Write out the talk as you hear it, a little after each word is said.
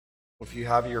If you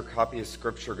have your copy of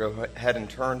Scripture, go ahead and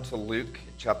turn to Luke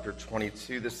chapter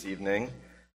 22 this evening.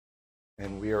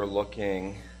 And we are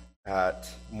looking at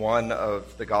one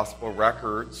of the gospel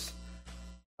records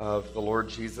of the Lord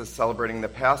Jesus celebrating the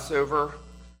Passover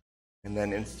and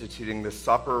then instituting the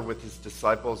supper with his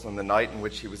disciples on the night in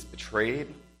which he was betrayed.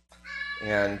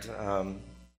 And I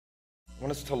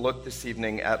want us to look this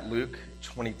evening at Luke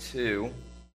 22,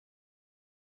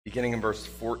 beginning in verse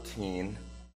 14.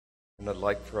 And I'd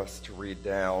like for us to read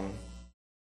down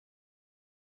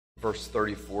verse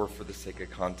 34 for the sake of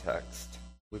context.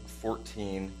 Luke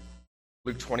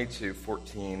 22,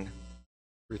 14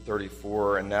 through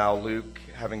 34. And now Luke,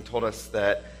 having told us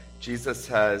that Jesus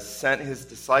has sent his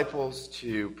disciples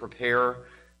to prepare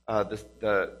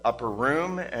the upper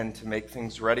room and to make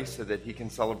things ready so that he can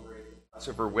celebrate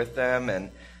Passover with them. And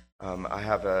I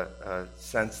have a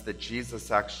sense that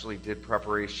Jesus actually did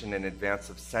preparation in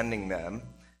advance of sending them,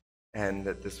 and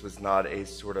that this was not a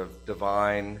sort of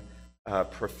divine,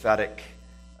 prophetic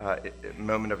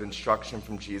moment of instruction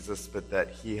from Jesus, but that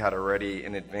he had already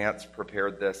in advance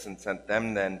prepared this and sent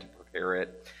them then to prepare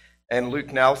it. And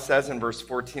Luke now says in verse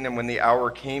 14, "And when the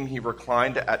hour came, he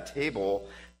reclined at table,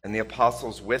 and the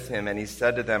apostles with him, and he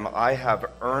said to them, I have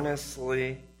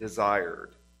earnestly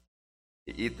desired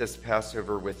to eat this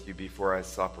Passover with you before I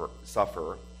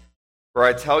suffer. For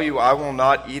I tell you, I will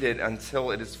not eat it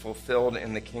until it is fulfilled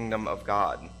in the kingdom of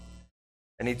God."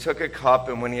 And he took a cup,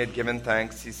 and when he had given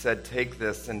thanks, he said, "Take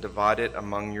this and divide it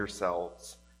among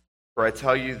yourselves. For I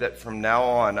tell you that from now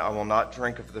on I will not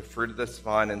drink of the fruit of this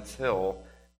vine until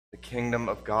the kingdom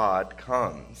of God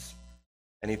comes."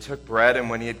 And he took bread, and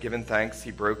when he had given thanks,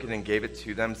 he broke it and gave it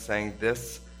to them, saying,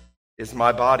 "This is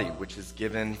my body, which is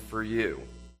given for you.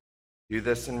 Do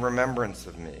this in remembrance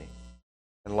of me."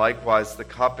 And likewise the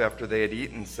cup after they had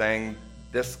eaten, saying,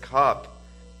 "This cup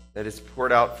that is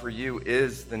poured out for you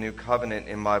is the new covenant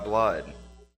in my blood.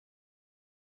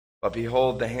 But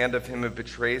behold, the hand of him who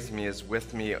betrays me is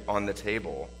with me on the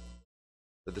table.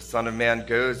 For the Son of Man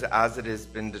goes as it has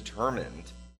been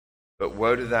determined, but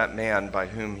woe to that man by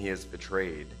whom he is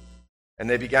betrayed." And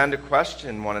they began to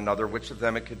question one another which of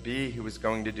them it could be who was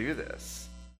going to do this.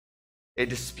 A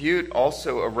dispute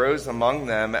also arose among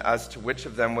them as to which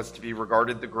of them was to be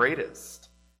regarded the greatest.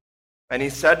 And he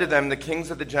said to them, "The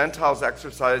kings of the Gentiles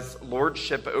exercise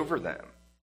lordship over them,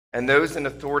 and those in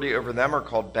authority over them are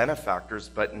called benefactors,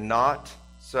 but not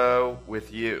so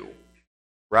with you.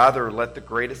 Rather, let the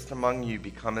greatest among you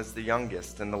become as the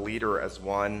youngest, and the leader as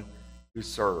one who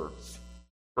serves.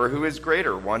 For who is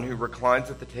greater, one who reclines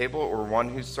at the table or one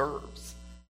who serves?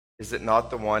 Is it not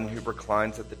the one who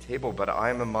reclines at the table? But I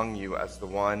am among you as the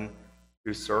one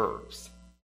who serves.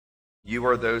 You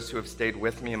are those who have stayed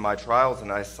with me in my trials,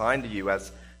 and I assign to you,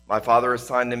 as my Father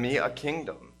assigned to me, a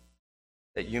kingdom,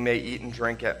 that you may eat and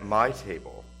drink at my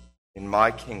table in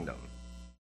my kingdom,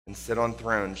 and sit on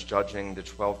thrones judging the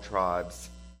 12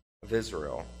 tribes of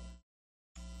Israel.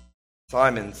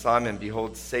 Simon, Simon,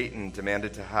 behold, Satan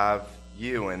demanded to have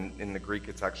you," and in the Greek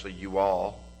it's actually you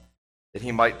all, "that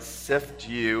he might sift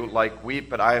you like wheat,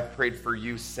 but I have prayed for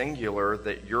you singular,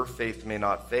 that your faith may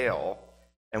not fail.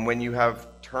 And when you have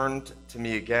turned to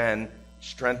me again,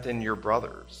 strengthen your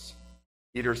brothers."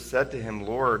 Peter said to him,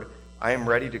 "Lord, I am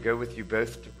ready to go with you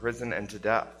both to prison and to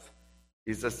death."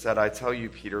 Jesus said, "I tell you,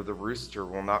 Peter, the rooster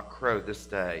will not crow this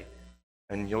day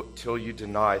until you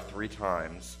deny 3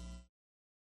 times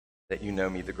that you know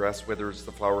me. The grass withers,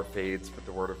 the flower fades, but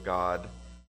the word of God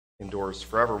endures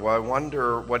forever." Well, I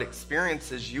wonder what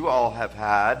experiences you all have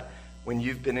had when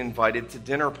you've been invited to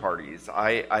dinner parties.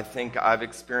 I think I've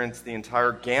experienced the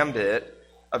entire gambit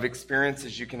of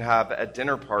experiences you can have at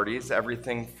dinner parties,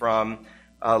 everything from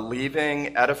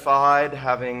leaving edified,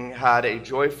 having had a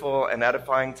joyful and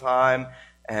edifying time,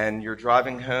 and you're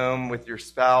driving home with your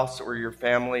spouse or your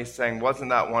family saying, "Wasn't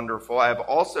that wonderful?" I have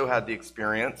also had the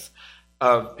experience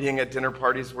of being at dinner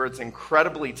parties where it's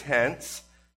incredibly tense,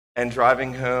 and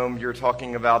driving home, you're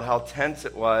talking about how tense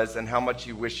it was and how much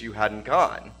you wish you hadn't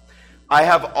gone. I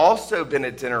have also been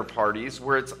at dinner parties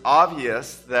where it's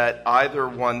obvious that either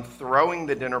one throwing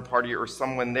the dinner party or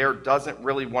someone there doesn't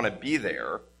really want to be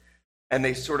there, and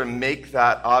they sort of make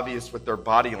that obvious with their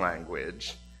body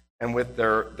language and with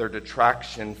their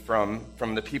detraction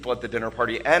from the people at the dinner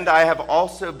party. And I have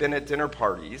also been at dinner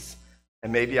parties,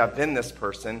 and maybe I've been this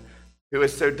person, who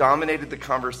has so dominated the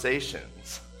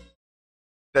conversations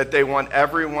that they want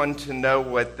everyone to know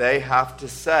what they have to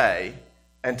say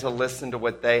and to listen to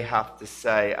what they have to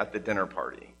say at the dinner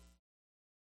party.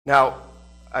 Now,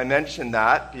 I mention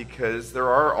that because there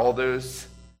are all those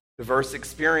diverse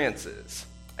experiences.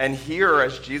 And here,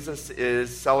 as Jesus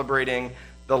is celebrating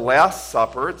the Last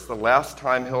Supper. It's the last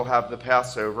time he'll have the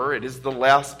Passover. It is the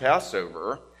last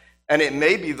Passover. And it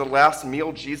may be the last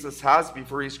meal Jesus has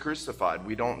before he's crucified.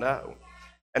 We don't know.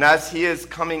 And as he is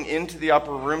coming into the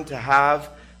upper room to have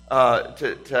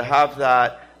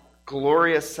that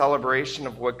glorious celebration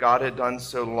of what God had done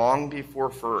so long before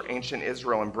for ancient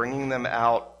Israel and bringing them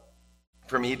out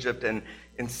from Egypt and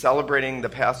in celebrating the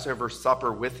Passover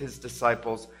supper with his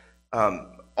disciples,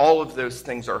 all of those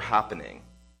things are happening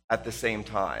at the same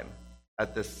time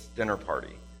at this dinner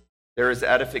party. There is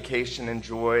edification and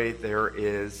joy. There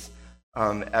is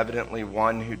evidently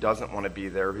one who doesn't want to be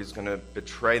there, who's going to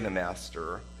betray the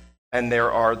master. And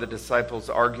there are the disciples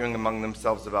arguing among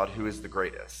themselves about who is the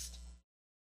greatest.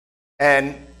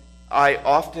 And I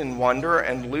often wonder,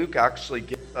 and Luke actually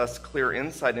gives us clear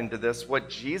insight into this, what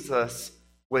Jesus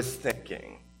was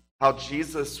thinking, how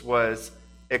Jesus was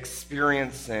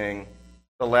experiencing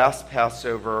the last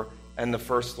Passover and the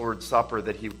first Lord's Supper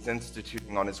that he was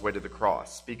instituting on his way to the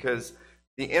cross. Because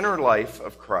the inner life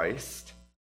of Christ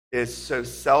is so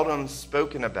seldom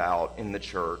spoken about in the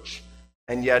church,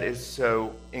 and yet is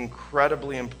so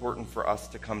incredibly important for us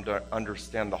to come to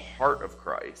understand the heart of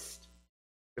Christ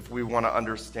if we want to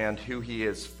understand who he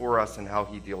is for us and how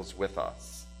he deals with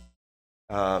us.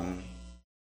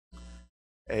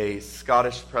 A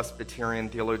Scottish Presbyterian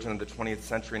theologian of the 20th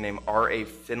century named R.A.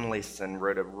 Finlayson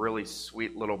wrote a really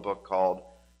sweet little book called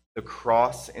The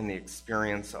Cross in the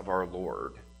Experience of Our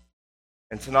Lord.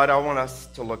 And tonight I want us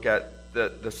to look at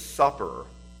the supper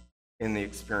in the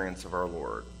experience of our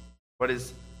Lord. What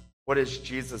is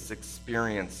Jesus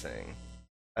experiencing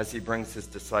as he brings his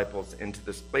disciples into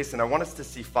this place? And I want us to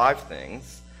see 5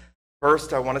 things.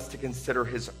 First, I want us to consider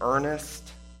his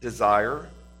earnest desire.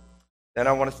 Then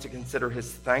I want us to consider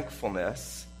his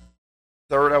thankfulness.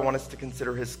 Third, I want us to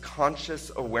consider his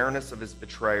conscious awareness of his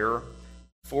betrayer.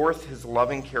 Fourth, his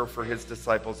loving care for his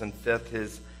disciples. And fifth,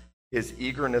 his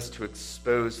eagerness to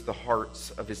expose the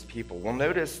hearts of his people. We'll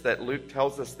notice that Luke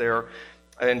tells us there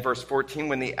in verse 14,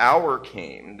 when the hour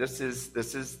came, this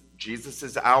is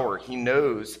Jesus' hour. He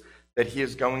knows that he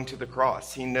is going to the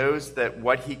cross. He knows that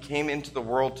what he came into the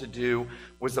world to do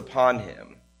was upon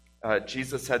him.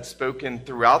 Jesus had spoken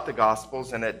throughout the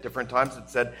Gospels, and at different times it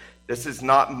said, this is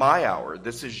not my hour,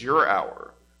 this is your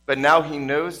hour. But now he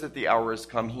knows that the hour has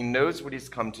come. He knows what he's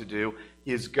come to do.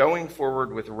 He is going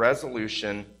forward with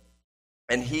resolution,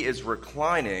 and he is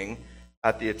reclining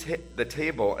at the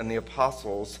table, and the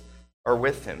apostles are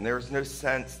with him. There is no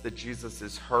sense that Jesus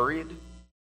is hurried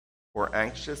or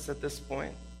anxious at this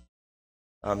point.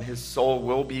 His soul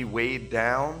will be weighed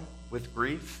down with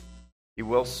grief. He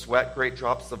will sweat great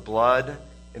drops of blood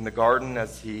in the garden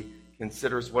as he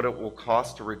considers what it will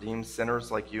cost to redeem sinners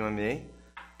like you and me.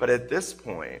 But at this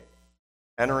point,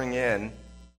 entering in,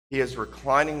 he is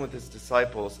reclining with his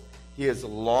disciples. He is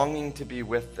longing to be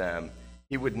with them.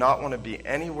 He would not want to be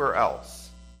anywhere else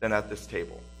than at this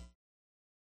table.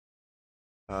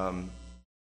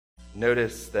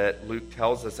 Notice that Luke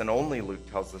tells us, and only Luke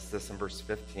tells us this in verse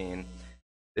 15,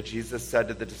 that Jesus said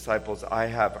to the disciples, I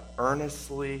have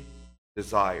earnestly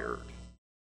desired.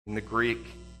 In the Greek,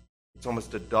 it's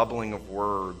almost a doubling of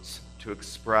words to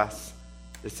express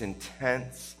this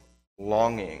intense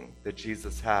longing that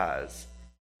Jesus has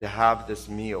to have this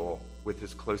meal with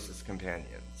his closest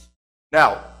companions.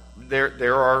 Now,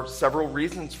 there are several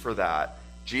reasons for that.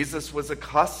 Jesus was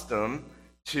accustomed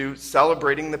to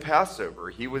celebrating the Passover.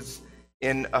 He was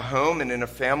in a home and in a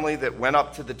family that went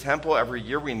up to the temple every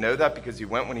year. We know that because he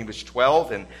went when he was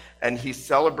 12, and he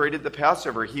celebrated the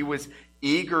Passover. He was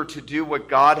eager to do what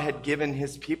God had given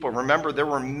his people. Remember, there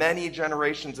were many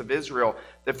generations of Israel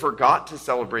that forgot to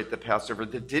celebrate the Passover,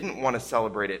 that didn't want to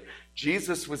celebrate it.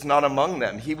 Jesus was not among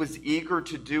them. He was eager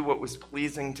to do what was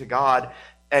pleasing to God,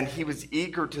 and he was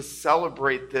eager to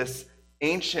celebrate this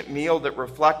ancient meal that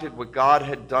reflected what God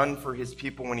had done for his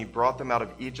people when he brought them out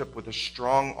of Egypt with a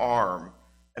strong arm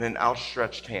and an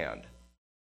outstretched hand.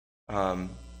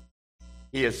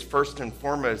 He is first and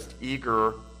foremost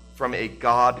eager from a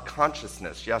God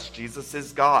consciousness. Yes, Jesus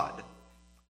is God,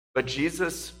 but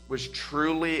Jesus was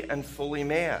truly and fully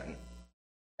man.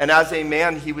 And as a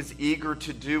man, he was eager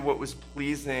to do what was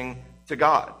pleasing to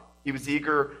God. He was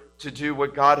eager to do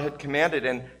what God had commanded,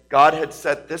 and God had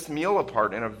set this meal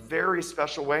apart in a very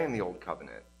special way in the Old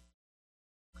Covenant.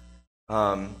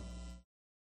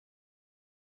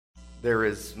 There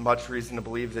is much reason to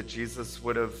believe that Jesus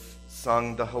would have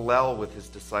sung the Hallel with his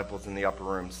disciples in the upper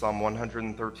room, Psalm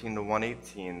 113 to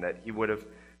 118, that he would have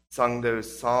sung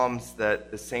those psalms that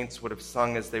the saints would have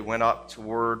sung as they went up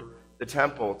toward the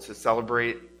temple to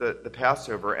celebrate the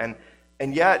Passover.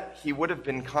 And yet, he would have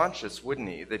been conscious, wouldn't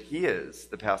he, that he is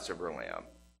the Passover lamb.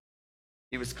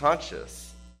 He was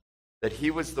conscious that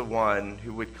he was the one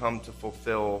who would come to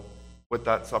fulfill what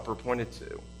that supper pointed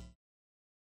to.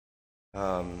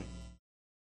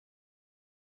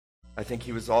 I think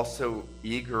he was also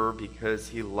eager because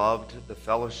he loved the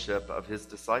fellowship of his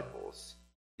disciples.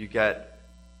 You get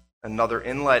another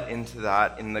inlet into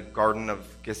that in the Garden of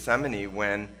Gethsemane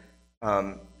when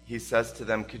he says to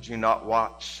them, "Could you not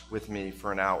watch with me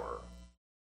for an hour?"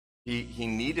 He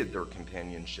needed their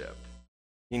companionship.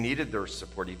 He needed their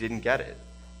support. He didn't get it.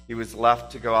 He was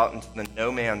left to go out into the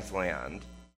no man's land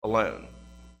alone.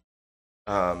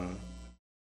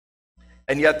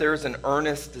 And yet there's an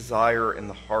earnest desire in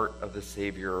the heart of the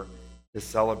Savior to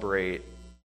celebrate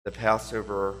the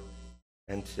Passover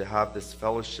and to have this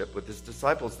fellowship with his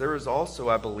disciples. There is also,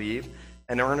 I believe,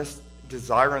 an earnest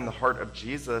desire in the heart of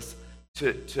Jesus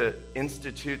to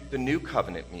institute the new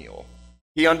covenant meal.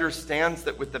 He understands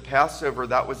that with the Passover,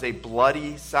 that was a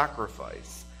bloody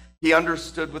sacrifice. He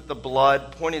understood what the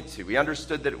blood pointed to. He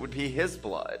understood that it would be his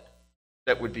blood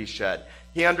that would be shed.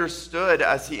 He understood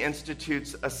as he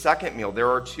institutes a second meal. There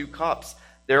are 2 cups.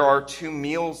 There are 2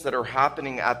 meals that are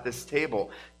happening at this table.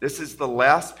 This is the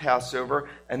last Passover,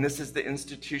 and this is the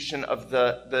institution of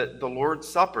the Lord's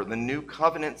Supper, the new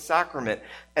covenant sacrament.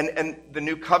 And the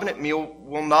new covenant meal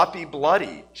will not be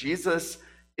bloody. Jesus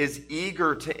is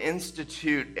eager to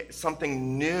institute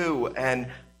something new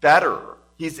and better.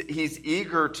 He's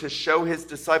eager to show his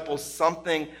disciples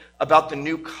something about the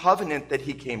new covenant that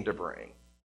he came to bring.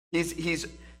 He's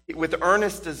with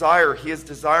earnest desire, he is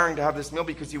desiring to have this meal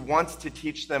because he wants to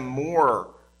teach them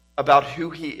more about who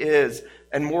he is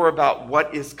and more about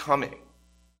what is coming.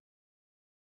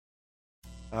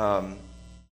 I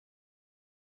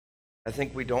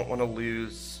think we don't want to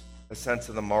lose a sense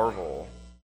of the marvel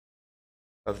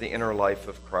of the inner life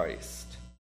of Christ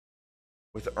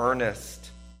with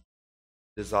earnest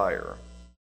desire.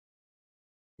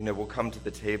 We'll come to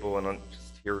the table and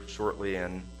just here shortly,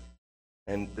 and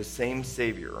the same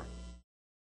Savior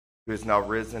who is now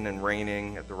risen and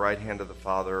reigning at the right hand of the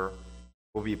Father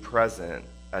will be present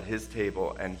at his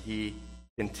table, and he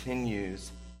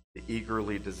continues to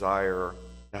eagerly desire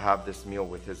to have this meal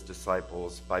with his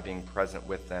disciples by being present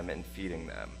with them and feeding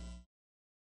them.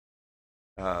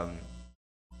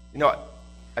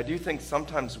 I do think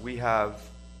sometimes we have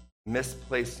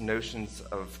misplaced notions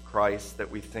of Christ, that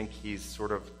we think he's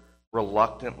sort of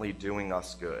reluctantly doing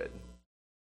us good.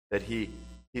 That he's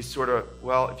sort of,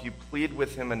 well, if you plead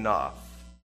with him enough,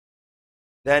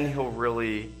 then he'll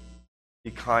really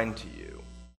be kind to you.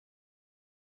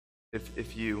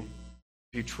 If you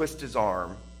twist his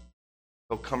arm,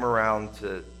 he'll come around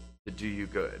to do you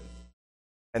good.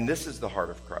 And this is the heart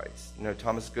of Christ.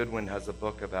 Thomas Goodwin has a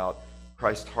book about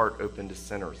Christ's heart open to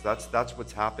sinners. That's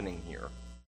what's happening here.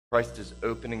 Christ is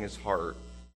opening his heart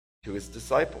to his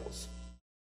disciples.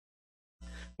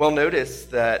 Well, notice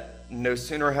that no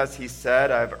sooner has he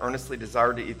said, "I have earnestly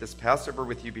desired to eat this Passover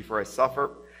with you before I suffer,"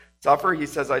 he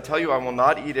says, "I tell you, I will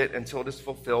not eat it until it is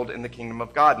fulfilled in the kingdom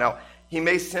of God." Now, he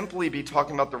may simply be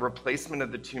talking about the replacement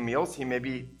of the 2 meals. He may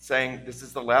be saying, this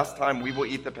is the last time we will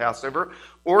eat the Passover.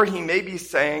 Or he may be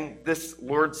saying, this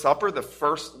Lord's Supper, the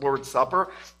first Lord's Supper,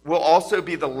 will also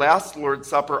be the last Lord's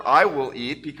Supper I will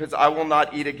eat, because I will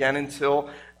not eat again until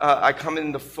I come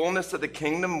in the fullness of the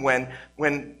kingdom, when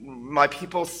my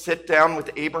people sit down with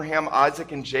Abraham,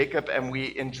 Isaac, and Jacob, and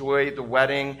we enjoy the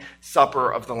wedding supper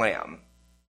of the Lamb.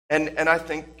 And I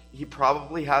think he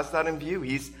probably has that in view.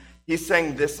 He's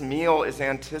saying this meal is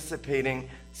anticipating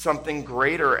something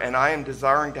greater, and I am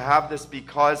desiring to have this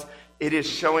because it is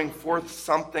showing forth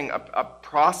something, a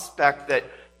prospect that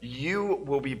you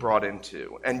will be brought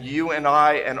into, and you and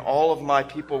I and all of my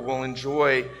people will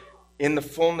enjoy in the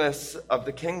fullness of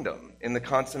the kingdom, in the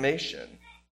consummation.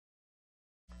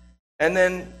 And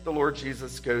then the Lord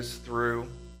Jesus goes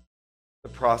through the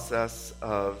process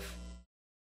of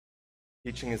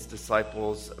teaching his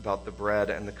disciples about the bread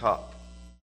and the cup.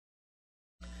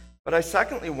 But I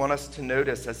secondly want us to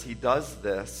notice, as he does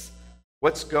this,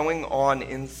 what's going on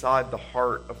inside the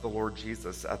heart of the Lord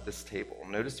Jesus at this table.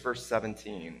 Notice verse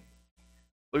 17.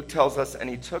 Luke tells us, "And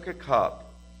he took a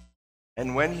cup,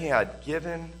 and when he had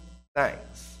given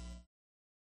thanks."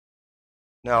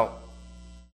 Now,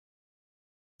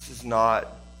 this is not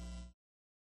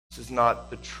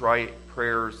the trite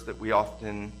prayers that we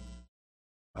often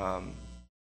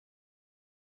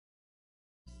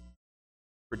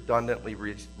redundantly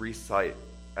recite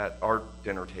at our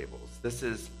dinner tables. This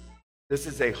is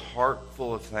a heart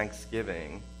full of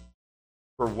thanksgiving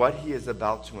for what he is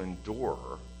about to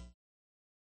endure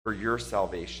for your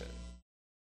salvation.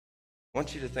 I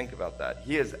want you to think about that.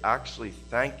 He is actually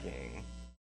thanking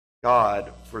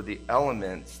God for the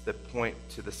elements that point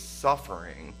to the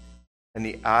suffering and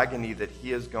the agony that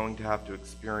he is going to have to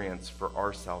experience for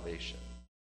our salvation.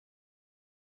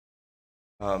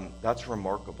 That's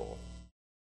remarkable.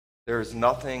 There is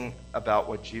nothing about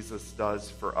what Jesus does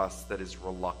for us that is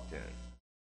reluctant.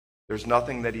 There's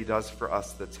nothing that he does for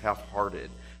us that's half-hearted.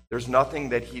 There's nothing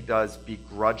that he does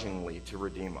begrudgingly to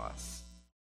redeem us.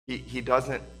 He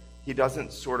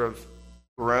doesn't sort of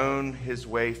groan his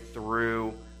way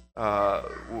through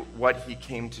what he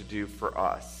came to do for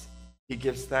us. He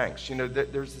gives thanks.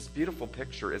 There's this beautiful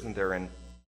picture, isn't there, in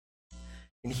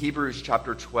Hebrews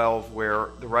chapter 12, where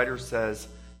the writer says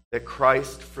that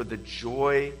Christ, for the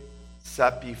joy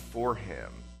set before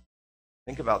him,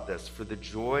 think about this, for the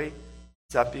joy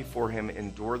set before him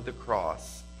endured the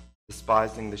cross,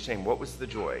 despising the shame. What was the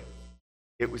joy?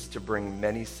 It was to bring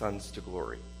many sons to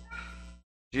glory.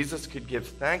 Jesus could give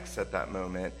thanks at that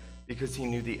moment because he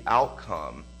knew the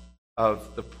outcome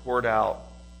of the poured out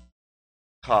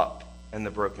cup and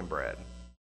the broken bread.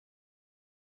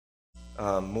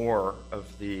 More of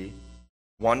the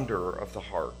wonder of the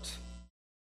heart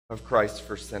of Christ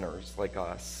for sinners like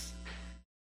us.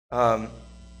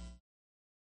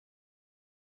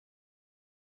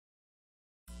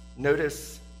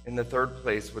 Notice in the third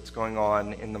place what's going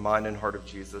on in the mind and heart of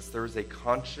Jesus. There is a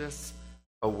conscious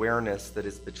awareness that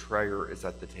his betrayer is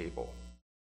at the table.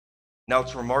 Now,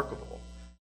 it's remarkable.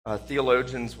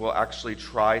 Theologians will actually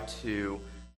try to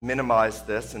minimize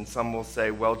this, and some will say,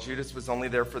 well, Judas was only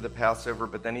there for the Passover,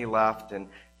 but then he left and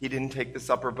he didn't take the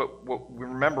supper. But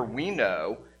remember, we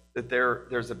know that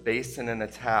there's a basin and a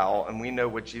towel, and we know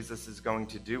what Jesus is going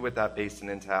to do with that basin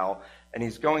and towel, and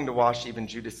he's going to wash even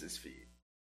Judas's feet.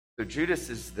 So Judas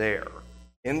is there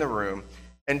in the room,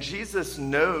 and Jesus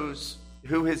knows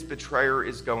who his betrayer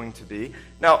is going to be.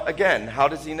 Now, again, how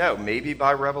does he know? Maybe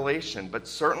by revelation, but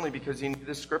certainly because he knew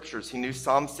the scriptures. He knew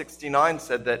Psalm 69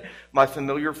 said that my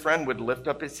familiar friend would lift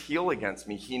up his heel against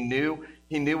me. He knew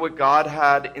what God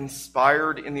had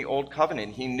inspired in the Old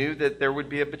Covenant. He knew that there would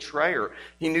be a betrayer.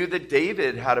 He knew that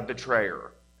David had a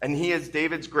betrayer, and he is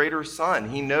David's greater son.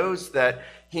 He knows that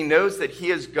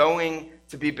he is going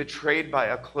to be betrayed by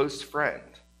a close friend.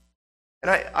 And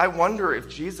I wonder if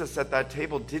Jesus at that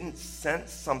table didn't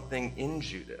sense something in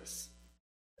Judas.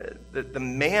 The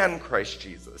man Christ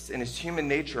Jesus, in his human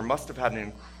nature, must have had an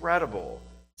incredible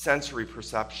sensory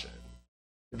perception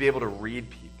to be able to read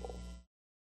people.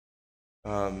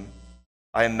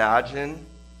 I imagine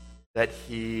that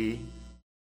he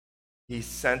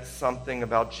sensed something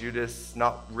about Judas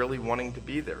not really wanting to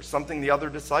be there, something the other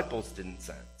disciples didn't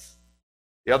sense.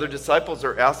 The other disciples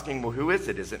are asking, well, who is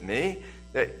it? Is it me?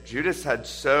 That Judas had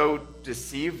so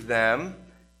deceived them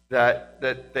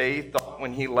that they thought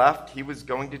when he left, he was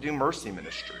going to do mercy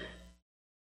ministry.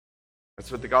 That's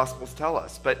what the Gospels tell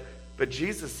us. But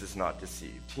Jesus is not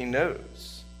deceived. He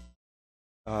knows.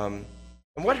 And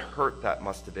what hurt that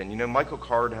must have been. Michael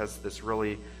Card has this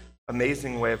really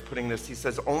amazing way of putting this. He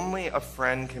says, only a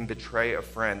friend can betray a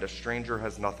friend. A stranger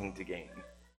has nothing to gain.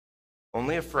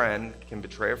 Only a friend can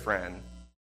betray a friend.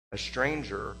 A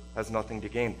stranger has nothing to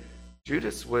gain.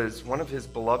 Judas was one of his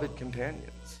beloved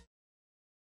companions.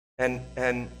 And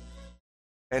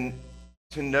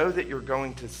to know that you're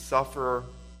going to suffer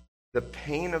the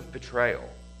pain of betrayal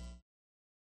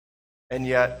and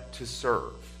yet to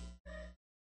serve.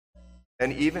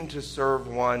 And even to serve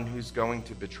one who's going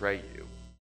to betray you.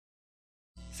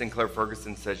 Sinclair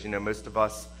Ferguson says, most of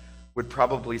us would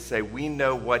probably say, we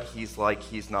know what he's like,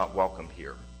 he's not welcome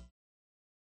here.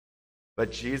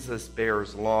 But Jesus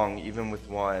bears long even with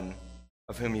one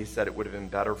of whom he said it would have been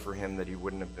better for him that he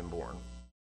wouldn't have been born.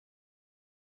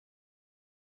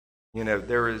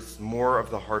 There is more of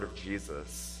the heart of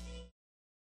Jesus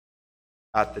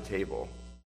at the table.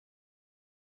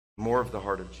 More of the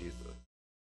heart of Jesus.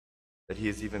 That he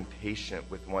is even patient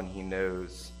with one he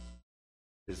knows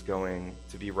is going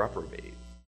to be reprobate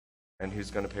and who's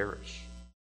going to perish.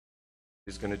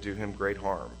 Who's going to do him great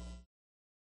harm.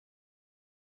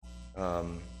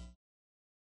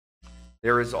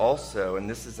 There is also, and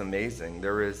this is amazing,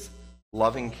 there is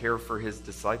loving care for his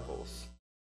disciples.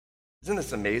 Isn't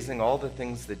this amazing? All the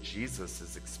things that Jesus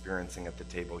is experiencing at the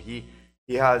table. He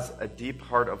has a deep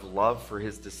heart of love for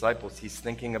his disciples. He's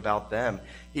thinking about them.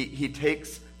 He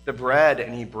takes the bread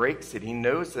and he breaks it. He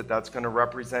knows that that's going to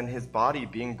represent his body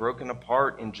being broken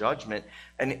apart in judgment.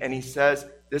 And he says,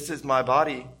 this is my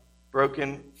body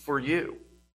broken for you.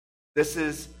 This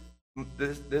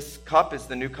cup is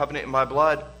the new covenant in my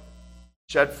blood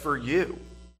shed for you.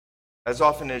 As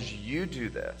often as you do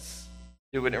this,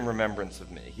 do it in remembrance of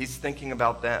me. He's thinking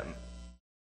about them.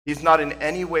 He's not in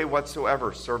any way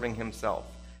whatsoever serving himself.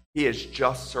 He is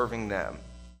just serving them.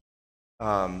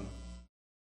 I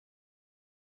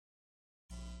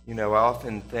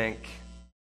often think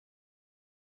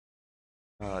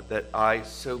that I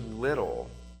so little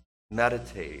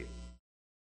meditate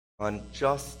on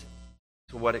just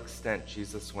to what extent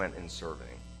Jesus went in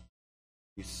serving.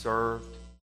 He served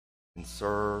and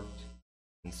served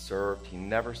and served. He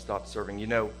never stopped serving.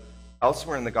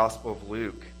 Elsewhere in the Gospel of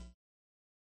Luke,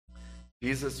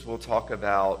 Jesus will talk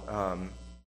about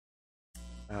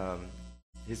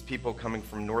his people coming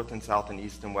from north and south and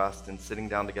east and west and sitting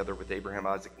down together with Abraham,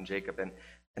 Isaac, and Jacob. And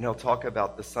he'll talk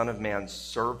about the Son of Man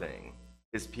serving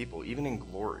his people, even in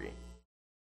glory.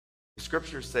 The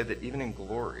scriptures say that even in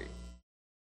glory,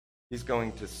 he's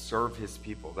going to serve his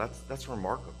people. That's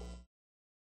remarkable.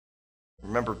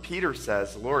 Remember, Peter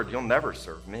says, Lord, you'll never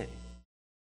serve me.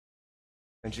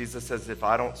 And Jesus says, if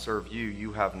I don't serve you,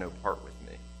 you have no part with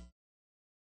me.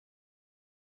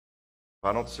 If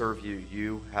I don't serve you,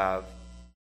 you have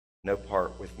no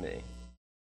part with me.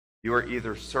 You are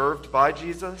either served by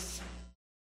Jesus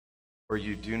or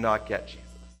you do not get Jesus.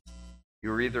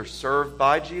 You are either served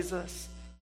by Jesus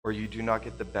or you do not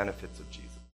get the benefits of Jesus.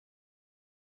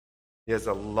 He has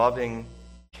a loving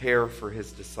care for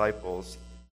his disciples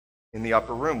in the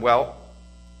upper room. Well,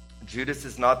 Judas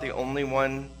is not the only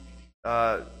one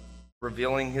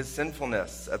revealing his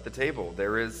sinfulness at the table.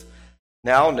 There is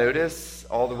now, notice,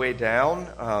 all the way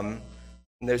down,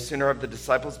 no sooner have the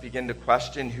disciples begin to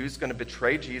question who's going to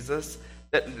betray Jesus.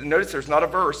 Notice there's not a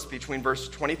verse between verse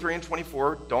 23 and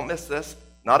 24. Don't miss this.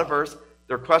 Not a verse.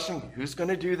 They're questioning who's going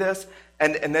to do this.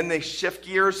 And then they shift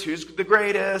gears. Who's the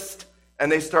greatest?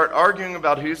 And they start arguing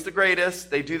about who's the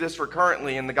greatest. They do this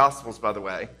recurrently in the Gospels, by the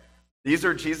way. These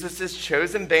are Jesus'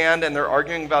 chosen band, and they're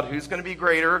arguing about who's going to be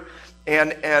greater.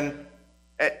 And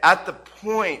at the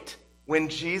point when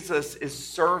Jesus is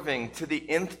serving to the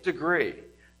nth degree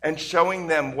and showing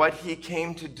them what he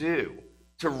came to do,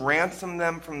 to ransom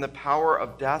them from the power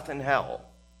of death and hell,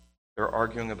 they're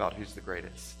arguing about who's the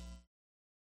greatest.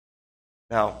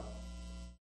 Now,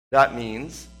 that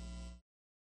means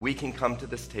we can come to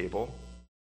this table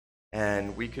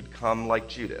and we could come like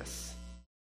Judas,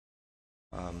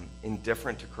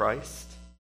 indifferent to Christ.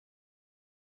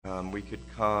 We could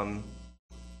come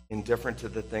indifferent to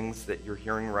the things that you're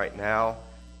hearing right now,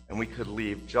 and we could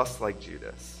leave just like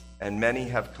Judas. And many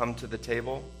have come to the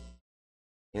table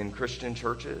in Christian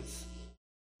churches.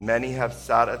 Many have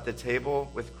sat at the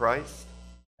table with Christ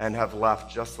and have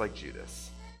left just like Judas.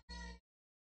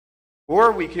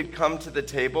 Or we could come to the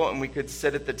table and we could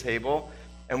sit at the table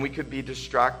and we could be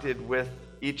distracted with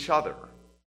each other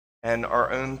and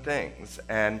our own things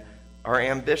and our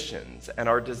ambitions and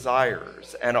our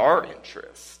desires and our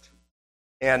interests.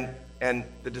 And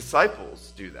the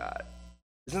disciples do that.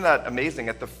 Isn't that amazing?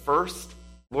 At the first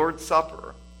Lord's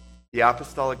Supper, the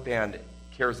apostolic band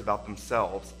cares about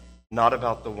themselves, not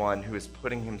about the one who is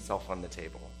putting himself on the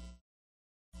table.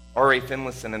 R.A.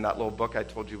 Finlayson, in that little book I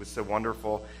told you was so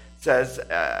wonderful, says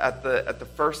at the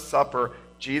First Supper,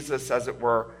 Jesus, as it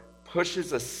were,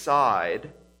 pushes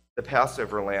aside the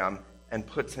Passover lamb and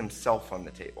puts himself on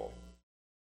the table.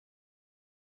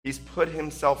 He's put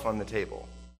himself on the table,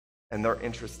 and they're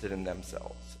interested in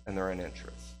themselves, and they're in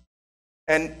interest.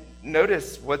 And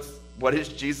notice what is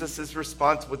Jesus'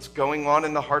 response, what's going on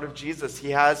in the heart of Jesus.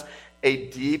 He has a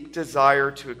deep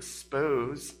desire to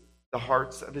expose the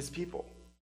hearts of his people.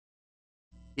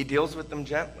 He deals with them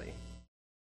gently.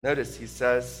 Notice he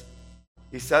says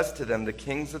to them, the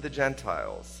kings of the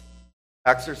Gentiles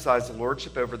exercise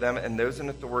lordship over them, and those in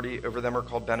authority over them are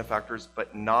called benefactors,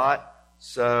 but not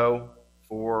so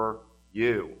for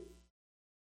you.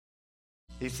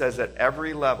 He says at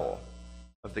every level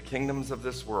of the kingdoms of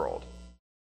this world,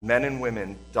 men and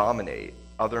women dominate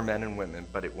other men and women,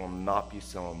 but it will not be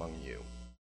so among you.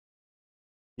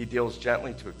 He deals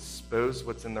gently to expose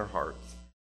what's in their hearts.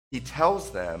 He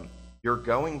tells them, you're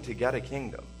going to get a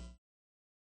kingdom.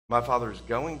 My Father is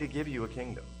going to give you a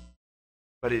kingdom,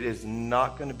 but it is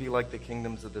not going to be like the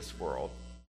kingdoms of this world.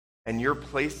 And your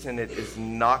place in it is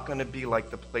not going to be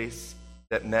like the place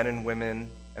that men and women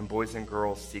and boys and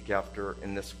girls seek after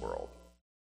in this world.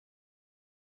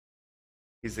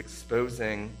 He's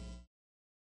exposing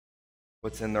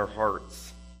what's in their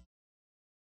hearts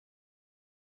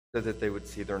so that they would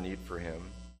see their need for him.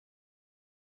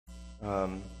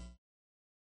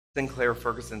 Sinclair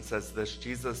Ferguson says this: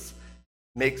 Jesus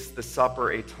makes the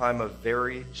supper a time of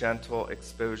very gentle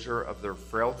exposure of their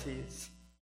frailties,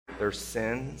 their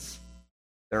sins,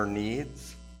 their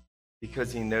needs,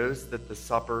 because he knows that the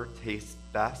supper tastes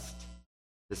best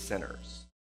to sinners.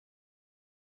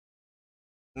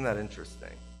 Isn't that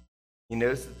interesting? He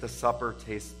knows that the supper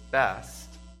tastes best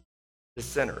to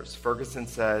sinners. Ferguson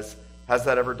says, has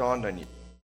that ever dawned on you?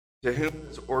 To whom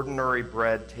does ordinary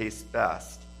bread taste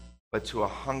best, but to a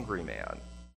hungry man?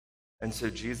 And so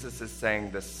Jesus is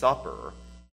saying the supper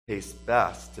tastes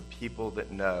best to people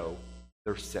that know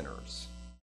they're sinners.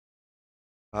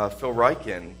 Phil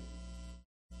Ryken,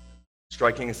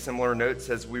 striking a similar note,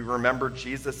 says, we remember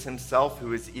Jesus himself,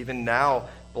 who is even now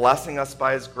blessing us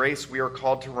by his grace. We are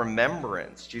called to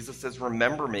remembrance. Jesus says,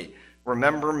 remember me.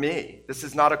 Remember me. This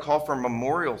is not a call for a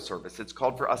memorial service. It's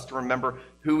called for us to remember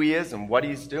who he is and what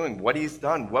he's doing, what he's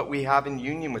done, what we have in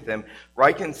union with him.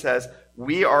 Ryken says,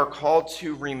 we are called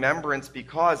to remembrance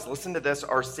because, listen to this,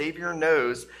 our Savior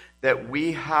knows that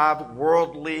we have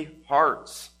worldly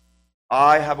hearts.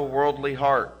 I have a worldly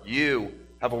heart. You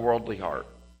have a worldly heart.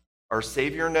 Our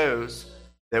Savior knows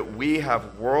that we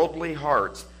have worldly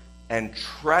hearts and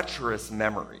treacherous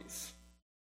memories.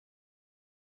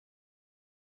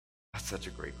 That's such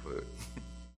a great quote.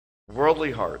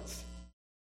 Worldly hearts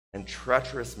and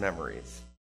treacherous memories,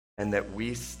 and that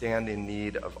we stand in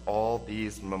need of all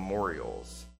these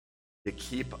memorials to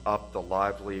keep up the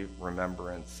lively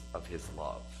remembrance of his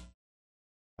love.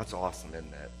 That's awesome,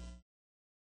 isn't it?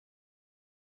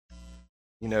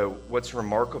 You know, what's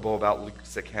remarkable about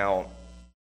Luke's account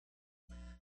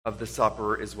of the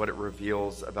supper is what it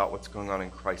reveals about what's going on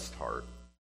in Christ's heart.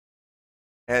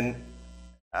 And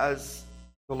as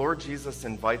the Lord Jesus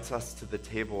invites us to the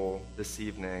table this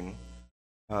evening,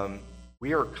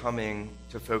 we are coming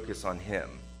to focus on him.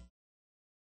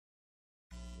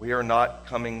 We are not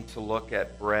coming to look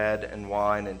at bread and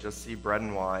wine and just see bread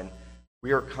and wine.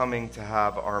 We are coming to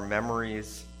have our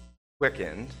memories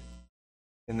quickened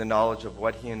in the knowledge of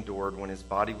what he endured when his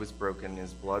body was broken and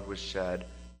his blood was shed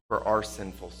for our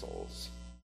sinful souls,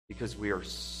 because we are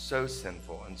so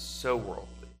sinful and so worldly,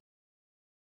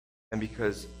 and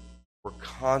because we're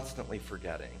constantly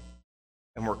forgetting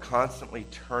and we're constantly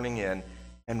turning in.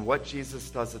 And what Jesus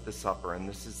does at the supper, and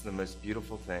this is the most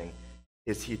beautiful thing,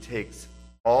 is he takes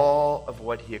all of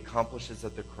what he accomplishes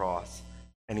at the cross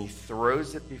and he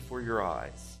throws it before your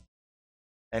eyes.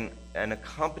 And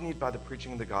accompanied by the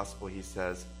preaching of the gospel, he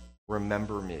says,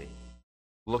 remember me.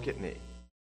 Look at me.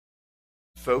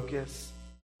 Focus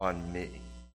on me.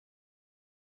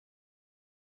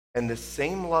 And the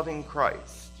same loving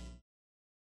Christ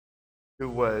who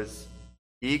was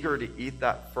eager to eat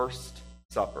that first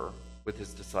supper with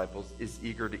his disciples is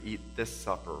eager to eat this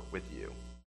supper with you.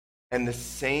 And the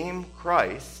same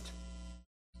Christ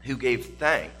who gave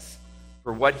thanks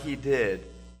for what he did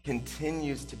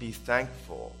continues to be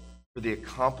thankful for the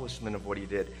accomplishment of what he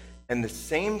did. And the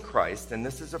same Christ, and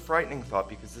this is a frightening thought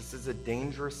because this is a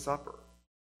dangerous supper,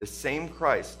 the same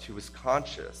Christ who was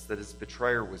conscious that his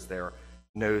betrayer was there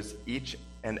knows each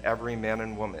and every man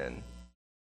and woman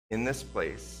in this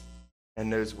place and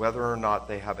knows whether or not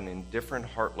they have an indifferent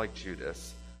heart like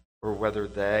Judas, or whether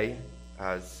they,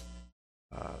 as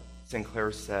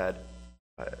Sinclair said,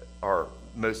 are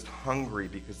most hungry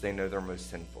because they know they're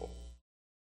most sinful.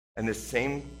 And the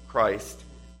same Christ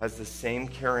has the same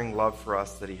caring love for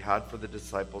us that he had for the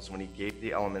disciples when he gave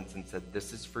the elements and said,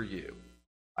 this is for you.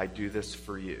 I do this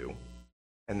for you.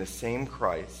 And the same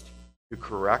Christ who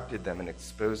corrected them and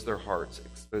exposed their hearts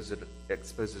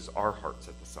exposes our hearts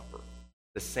at the supper.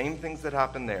 The same things that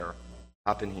happen there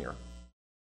happen here.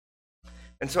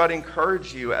 And so I'd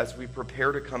encourage you as we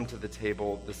prepare to come to the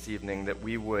table this evening that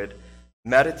we would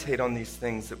meditate on these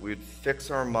things, that we would fix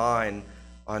our mind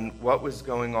on what was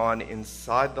going on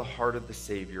inside the heart of the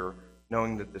Savior,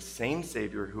 knowing that the same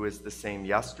Savior who is the same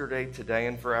yesterday, today,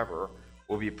 and forever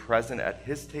will be present at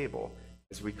his table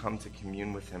as we come to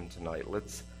commune with him tonight.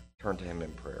 Let's turn to him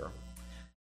in prayer.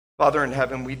 Father in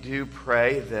heaven, we do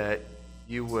pray that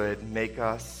you would make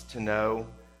us to know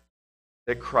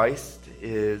that Christ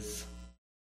is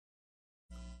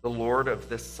the Lord of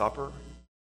this supper.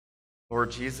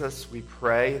 Lord Jesus, we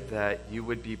pray that you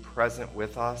would be present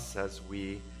with us as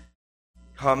we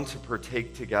come to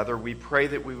partake together. We pray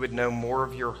that we would know more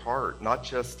of your heart, not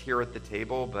just here at the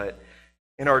table, but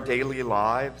in our daily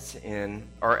lives, in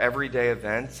our everyday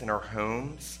events, in our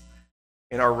homes,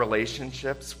 in our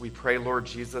relationships. We pray, Lord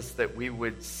Jesus, that we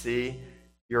would see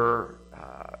your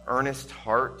earnest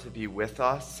heart to be with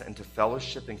us and to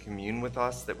fellowship and commune with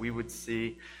us, that we would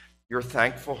see your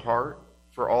thankful heart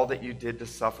for all that you did to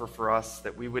suffer for us,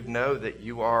 that we would know that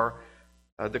you are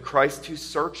the Christ who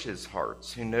searches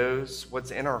hearts, who knows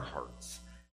what's in our hearts,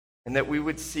 and that we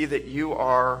would see that you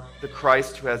are the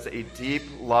Christ who has a deep,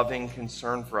 loving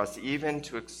concern for us, even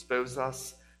to expose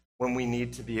us when we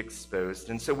need to be exposed.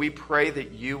 And so we pray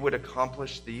that you would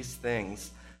accomplish these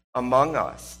things among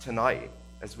us tonight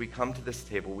as we come to this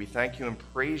table. We thank you and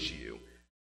praise you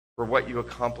for what you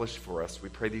accomplished for us. We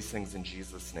pray these things in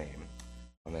Jesus' name.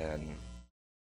 Amen.